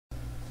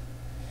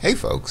Hey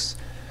folks,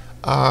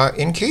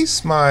 in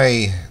case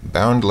my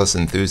boundless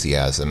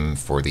enthusiasm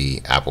for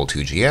the Apple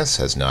IIgs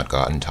has not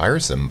gotten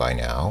tiresome by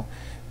now,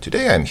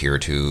 today I'm here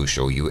to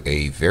show you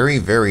a very,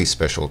 very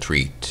special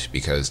treat,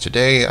 because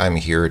today I'm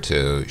here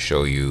to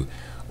show you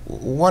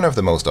one of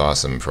the most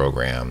awesome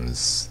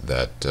programs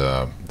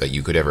that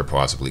you could ever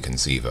possibly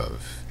conceive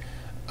of.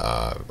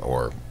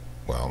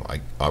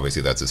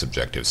 Obviously that's a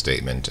subjective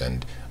statement,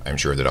 and I'm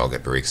sure that I'll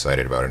get very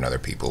excited about it and other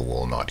people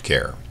will not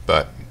care,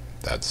 but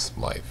that's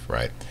life,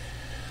 right?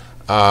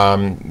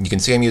 You can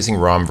see I'm using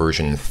ROM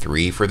version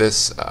 3 for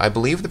this. I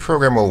believe the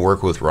program will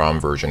work with ROM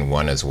version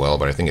 1 as well,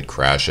 but I think it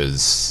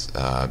crashes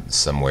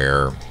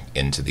somewhere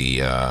into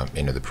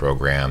the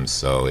program,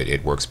 so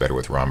it works better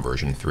with ROM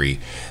version 3.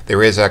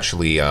 There is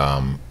actually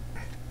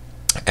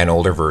an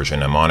older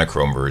version, a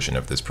monochrome version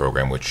of this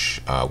program,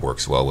 which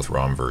works well with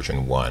ROM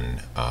version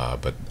 1,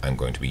 but I'm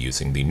going to be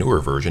using the newer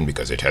version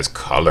because it has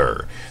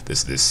color.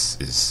 This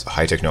is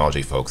high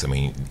technology, folks. I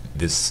mean,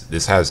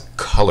 this has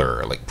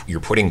color. Like, you're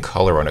putting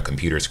color on a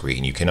computer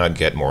screen. You cannot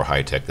get more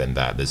high tech than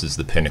that. This is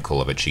the pinnacle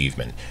of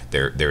achievement.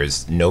 There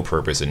is no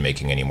purpose in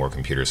making any more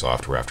computer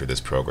software after this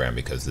program,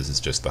 because this is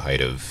just the height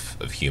of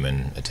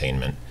human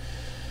attainment.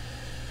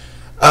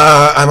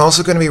 I'm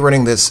also going to be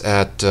running this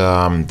at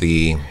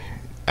the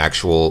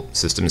actual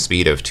system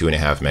speed of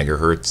 2.5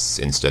 megahertz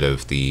instead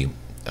of the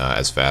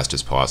as fast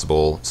as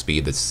possible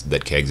speed that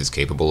IIgs is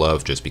capable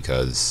of, just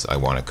because I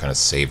want to kind of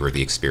savor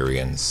the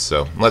experience.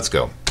 So let's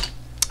go.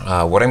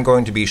 What I'm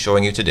going to be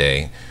showing you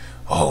today,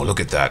 oh, look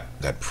at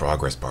that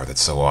progress bar.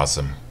 That's so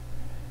awesome.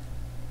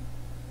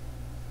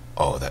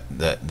 Oh,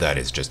 that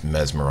is just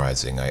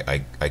mesmerizing.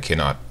 I can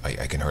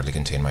hardly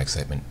contain my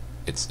excitement.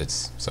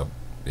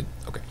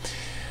 Okay.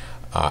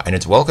 And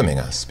it's welcoming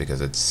us, because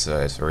it's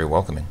very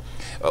welcoming.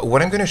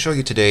 What I'm going to show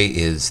you today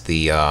is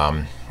the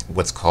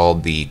what's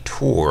called the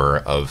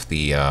tour of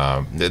the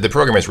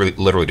program is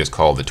literally just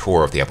called the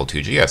tour of the Apple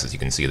IIgs. As you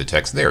can see the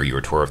text there, your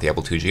tour of the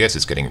Apple IIgs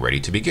is getting ready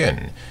to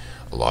begin.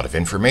 A lot of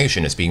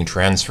information is being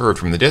transferred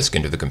from the disk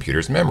into the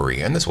computer's memory,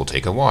 and this will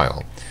take a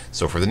while.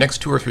 So for the next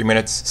 2 or 3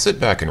 minutes, sit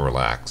back and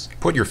relax.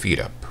 Put your feet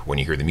up. When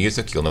you hear the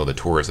music, you'll know the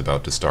tour is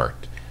about to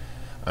start.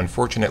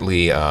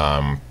 Unfortunately,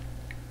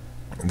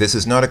 this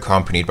is not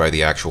accompanied by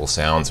the actual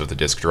sounds of the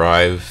disk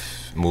drive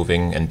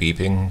moving and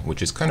beeping,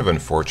 which is kind of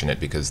unfortunate,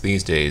 because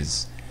these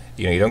days,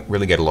 you don't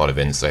really get a lot of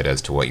insight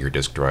as to what your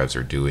disk drives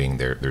are doing.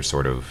 They're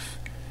sort of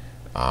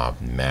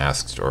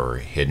masked or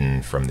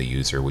hidden from the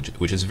user,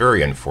 which is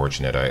very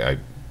unfortunate. I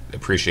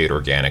appreciate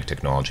organic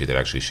technology that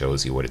actually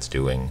shows you what it's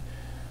doing,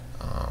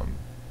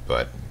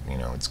 but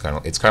it's kind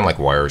of like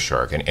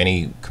Wireshark, and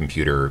any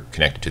computer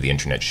connected to the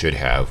internet should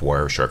have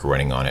Wireshark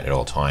running on it at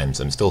all times.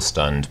 I'm still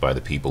stunned by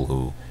the people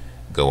who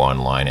go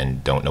online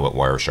and don't know what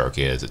Wireshark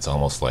is.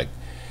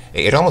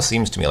 It almost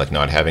seems to me like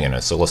not having an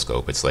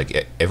oscilloscope. It's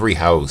like every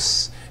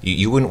house,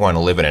 you wouldn't want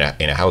to live in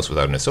a house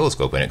without an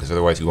oscilloscope in it, because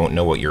otherwise you won't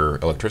know what your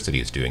electricity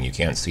is doing. You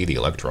can't see the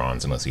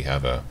electrons unless you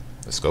have a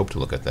scope to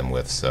look at them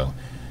with. So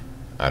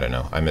I don't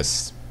know. I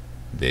miss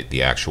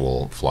the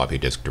actual floppy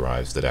disk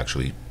drives that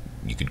actually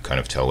you could kind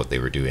of tell what they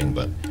were doing.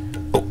 But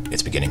oh,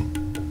 it's beginning.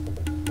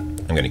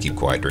 I'm going to keep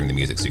quiet during the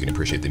music so you can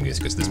appreciate the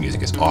music, because this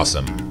music is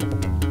awesome.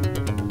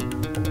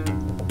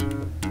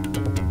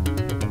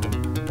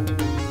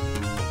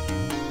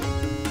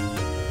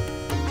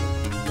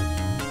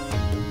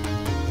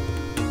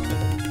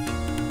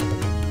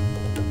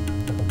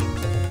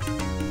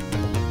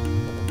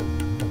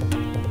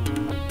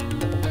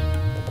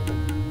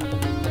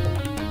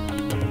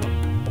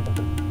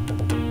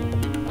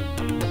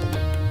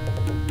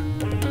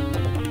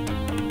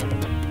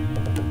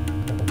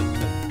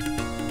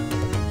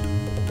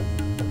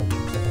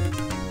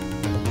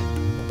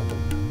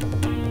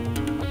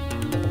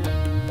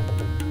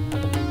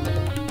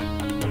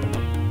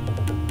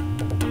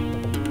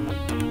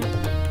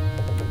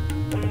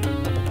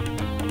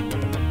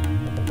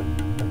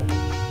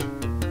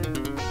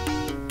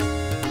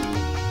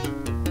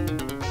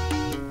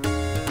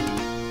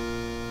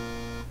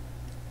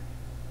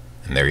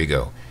 And there you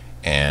go.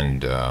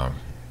 And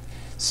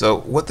so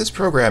what this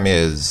program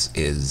is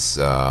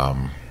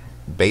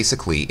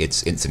basically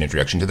it's an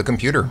introduction to the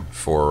computer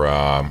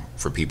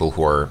for people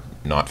who are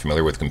not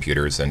familiar with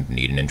computers and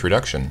need an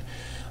introduction.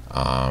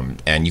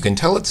 And you can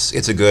tell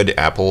it's a good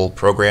Apple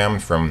program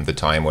from the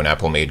time when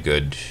Apple made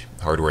good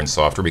hardware and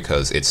software,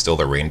 because it's still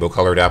the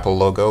rainbow-colored Apple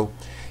logo.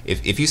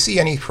 If you see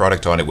any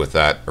product on it with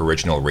that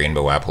original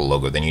rainbow Apple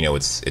logo, then you know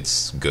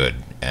it's good,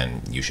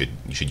 and you should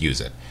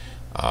use it.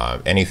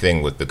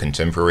 Anything with the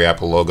contemporary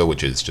Apple logo,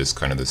 which is just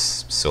kind of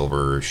this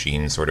silver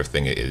sheen sort of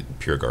thing,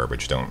 pure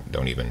garbage.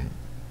 Don't even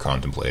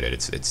contemplate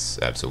it. It's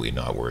absolutely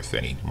not worth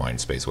any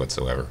mind space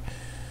whatsoever.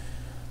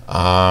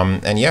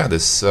 And yeah,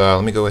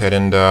 let me go ahead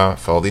and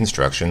follow the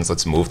instructions.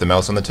 Let's move the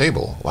mouse on the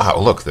table. Wow,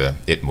 look,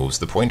 it moves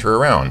the pointer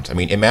around. I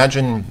mean,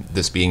 imagine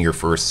this being your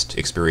first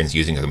experience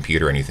using a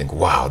computer, and you think,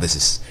 wow,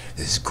 this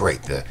is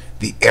great.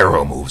 The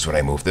arrow moves when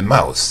I move the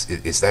mouse.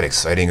 Is that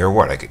exciting or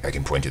what? I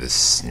can point to this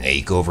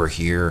snake over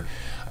here.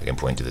 I can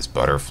point to this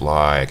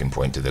butterfly. I can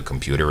point to the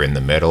computer in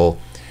the middle.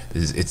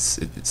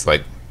 It's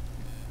like,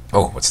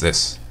 oh, what's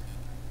this?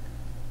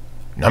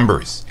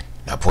 Numbers.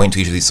 Now point to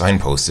each of these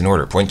signposts in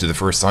order. Point to the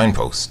first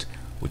signpost,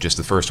 which is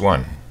the first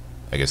one.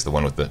 I guess the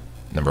one with the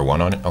number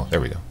 1 on it. Oh,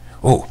 there we go.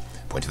 Oh,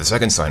 point to the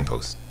second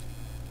signpost.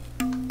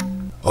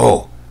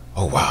 Oh,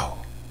 wow.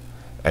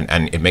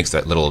 And it makes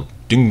that little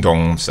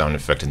ding-dong sound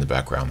effect in the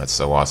background. That's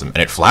so awesome. And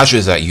it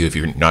flashes at you if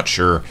you're not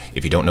sure,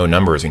 if you don't know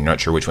numbers and you're not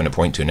sure which one to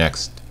point to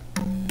next.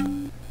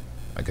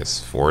 I guess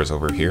 4 is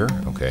over here.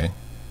 Okay.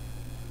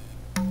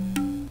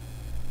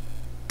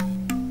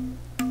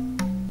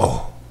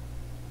 Oh.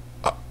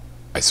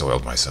 I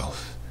soiled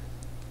myself.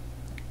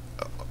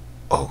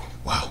 Oh,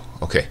 wow.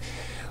 Okay.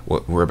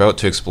 We're about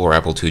to explore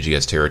Apple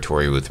IIgs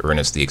territory with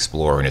Ernest the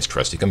Explorer and his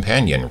trusty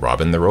companion,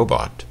 Robin the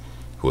Robot,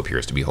 who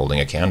appears to be holding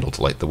a candle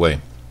to light the way.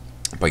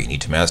 But you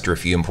need to master a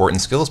few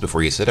important skills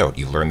before you set out.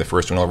 You've learned the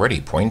first one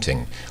already,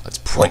 pointing. Let's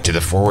point to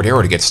the forward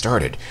arrow to get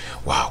started.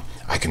 Wow,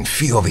 I can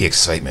feel the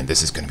excitement.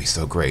 This is going to be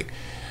so great.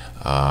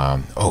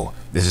 Oh,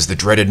 this is the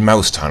dreaded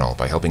mouse tunnel.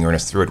 By helping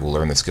Ernest through it, we'll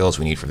learn the skills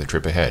we need for the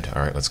trip ahead.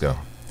 All right, let's go.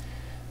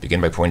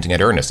 Begin by pointing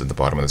at Ernest at the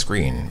bottom of the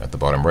screen. At the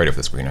bottom right of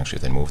the screen, actually.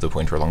 Then move the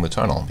pointer along the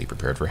tunnel. Be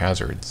prepared for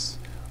hazards.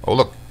 Oh,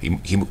 look, he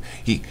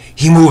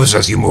moves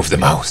as you move the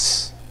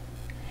mouse.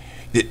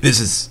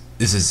 This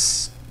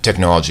is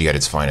technology at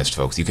its finest,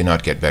 folks. You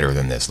cannot get better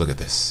than this. Look at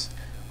this.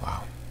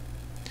 Wow.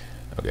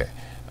 Okay.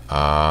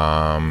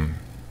 Are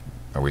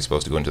we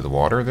supposed to go into the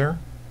water there?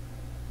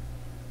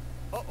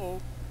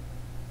 Uh-oh.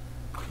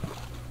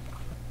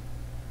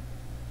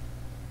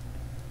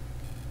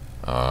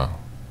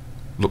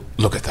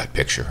 Look at that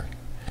picture.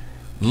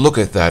 Look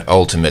at that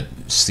ultimate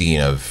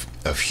scene of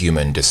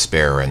human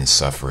despair and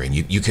suffering.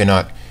 You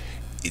cannot.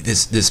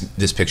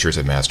 This picture is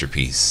a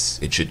masterpiece.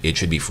 It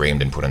should be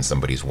framed and put on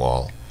somebody's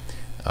wall.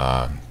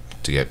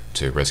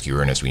 To rescue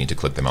Ernest, we need to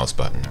click the mouse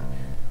button.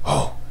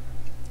 Oh,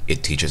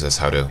 it teaches us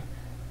how to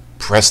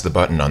press the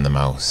button on the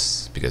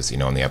mouse, because, you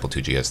know, on the Apple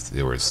IIgs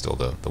there was still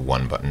the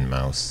one-button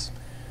mouse.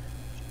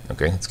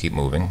 Okay, let's keep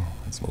moving.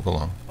 Let's move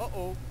along.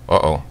 Uh-oh.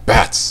 Uh-oh.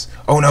 Bats!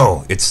 Oh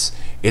no! It's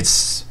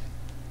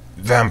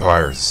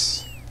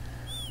vampires.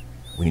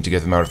 We need to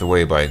get them out of the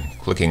way by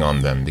clicking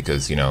on them,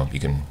 because, you know, you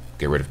can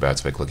get rid of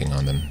bats by clicking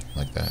on them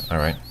like that.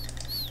 Alright.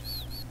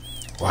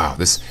 Wow,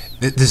 this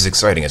is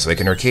exciting. It's like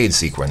an arcade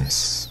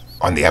sequence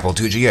on the Apple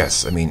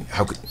IIgs. I mean,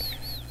 how could...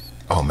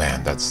 Oh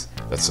man, that's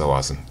so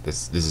awesome.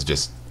 This is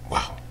just...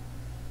 wow.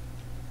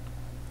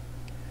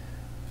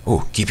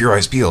 Oh, keep your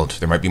eyes peeled.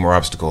 There might be more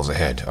obstacles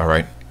ahead.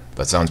 Alright.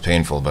 That sounds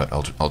painful, but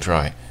I'll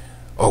try.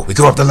 Oh, we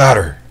go up the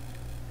ladder.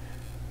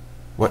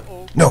 What?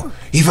 Uh-oh. No,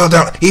 he fell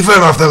down. He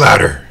fell off the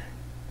ladder.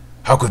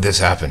 How could this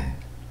happen?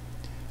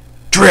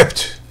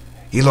 Tripped.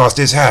 He lost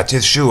his hat,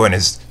 his shoe, and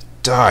his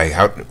tie.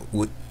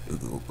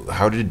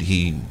 How did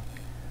he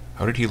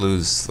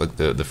lose, like,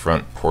 the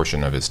front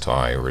portion of his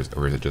tie, or is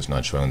it just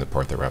not showing the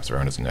part that wraps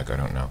around his neck? I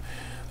don't know.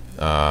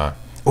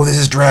 Oh, this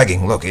is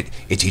dragging. Look, it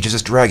teaches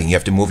us dragging. You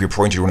have to move your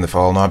pointer to one of the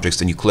fallen objects,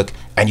 then you click,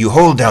 and you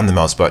hold down the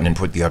mouse button and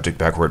put the object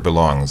back where it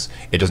belongs.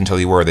 It doesn't tell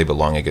you where they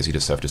belong. I guess you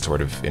just have to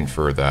sort of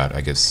infer that.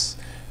 I guess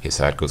his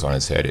hat goes on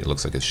his head. It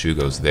looks like his shoe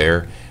goes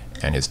there,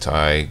 and his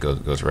tie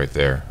goes right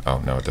there.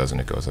 Oh, no, it doesn't.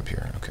 It goes up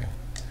here. Okay.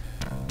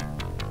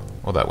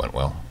 Well, that went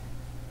well.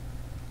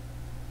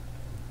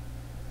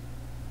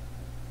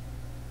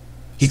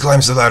 He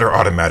climbs the ladder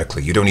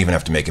automatically. You don't even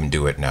have to make him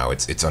do it now.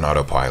 It's on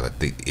autopilot.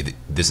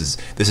 This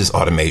is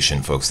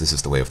automation, folks. This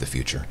is the way of the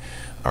future.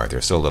 All right,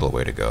 there's still a little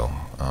way to go.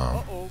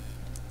 Uh-oh.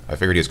 I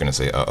figured he was going to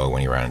say "uh-oh"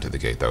 when he ran into the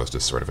gate. That was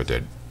just sort of a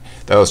dead.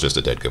 That was just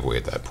a dead giveaway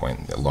at that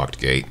point. A locked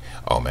gate.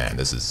 Oh man,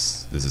 this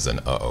is an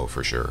uh-oh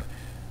for sure.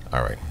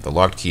 All right, the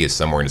locked key is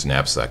somewhere in his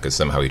knapsack, because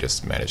somehow he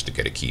just managed to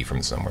get a key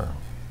from somewhere.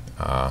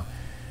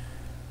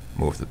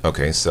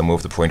 Okay, so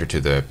move the pointer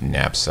to the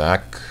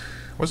knapsack.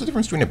 What's the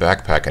difference between a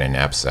backpack and a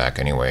knapsack,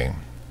 anyway?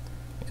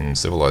 In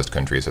civilized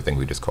countries, I think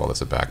we just call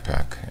this a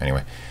backpack.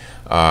 Anyway,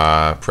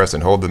 press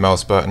and hold the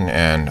mouse button,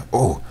 and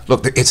oh,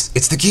 look, it's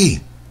the key.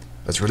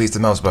 Let's release the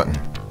mouse button.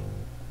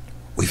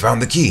 We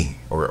found the key,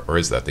 or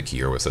is that the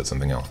key, or was that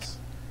something else?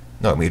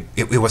 No,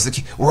 it was the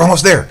key. We're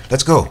almost there.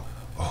 Let's go.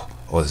 Oh,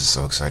 this is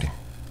so exciting.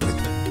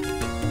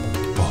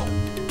 Oh.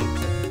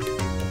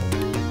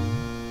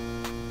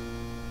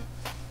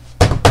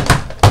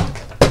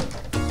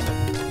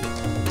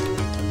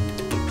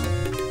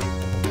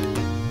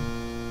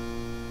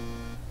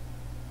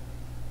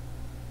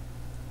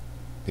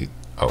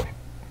 Oh.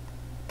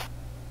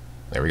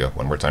 There we go.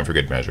 One more time for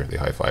good measure. They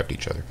high-fived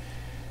each other.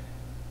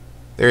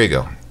 There you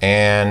go.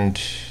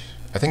 And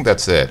I think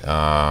that's it.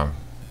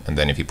 And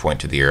then if you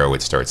point to the arrow,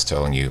 it starts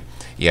telling you...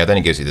 Yeah, then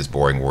it gives you this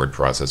boring word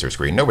processor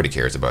screen. Nobody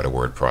cares about a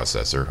word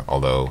processor,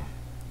 although...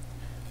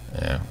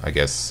 Yeah, I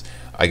guess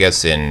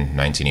in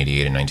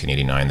 1988 and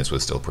 1989, this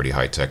was still pretty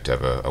high-tech to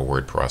have a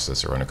word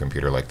processor on a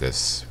computer like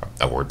this.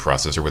 A word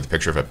processor with a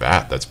picture of a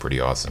bat. That's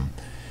pretty awesome.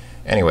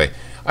 Anyway,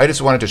 I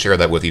just wanted to share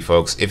that with you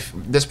folks. If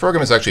this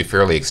program is actually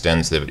fairly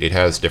extensive, it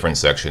has different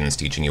sections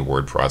teaching you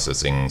word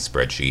processing,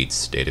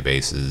 spreadsheets,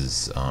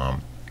 databases.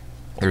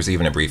 There's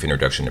even a brief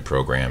introduction to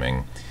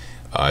programming.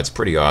 It's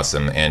pretty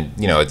awesome, and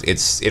you know,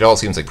 it all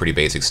seems like pretty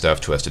basic stuff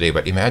to us today.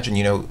 But imagine,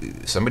 you know,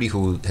 somebody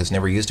who has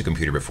never used a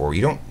computer before.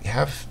 You don't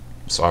have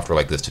software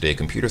like this today.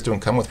 Computers don't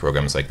come with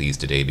programs like these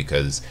today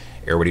because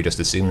everybody just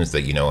assumes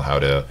that you know how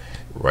to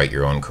write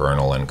your own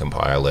kernel and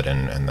compile it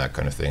and that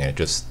kind of thing. And it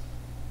just,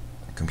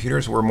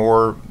 computers were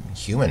more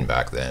human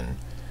back then.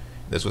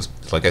 This was,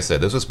 like I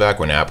said, this was back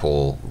when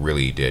Apple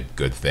really did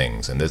good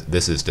things, and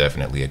this is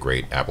definitely a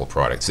great Apple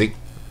product. See,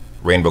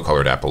 rainbow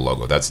colored Apple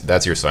logo.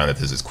 That's your sign that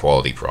this is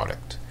quality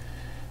product.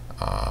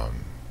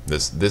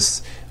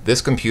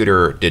 This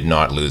computer did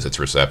not lose its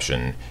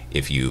reception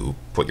if you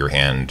put your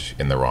hand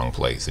in the wrong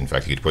place. In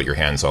fact, you could put your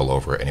hands all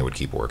over it and it would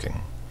keep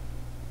working.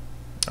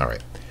 All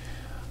right,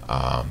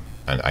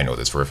 and I know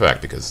this for a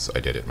fact because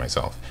I did it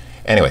myself.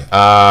 Anyway,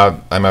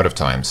 I'm out of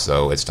time,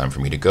 so it's time for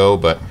me to go.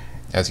 But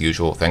as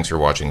usual, thanks for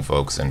watching,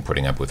 folks, and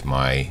putting up with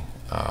my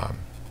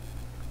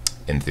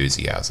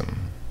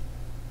enthusiasm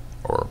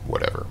or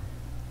whatever.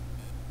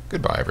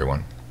 Goodbye,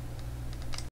 everyone.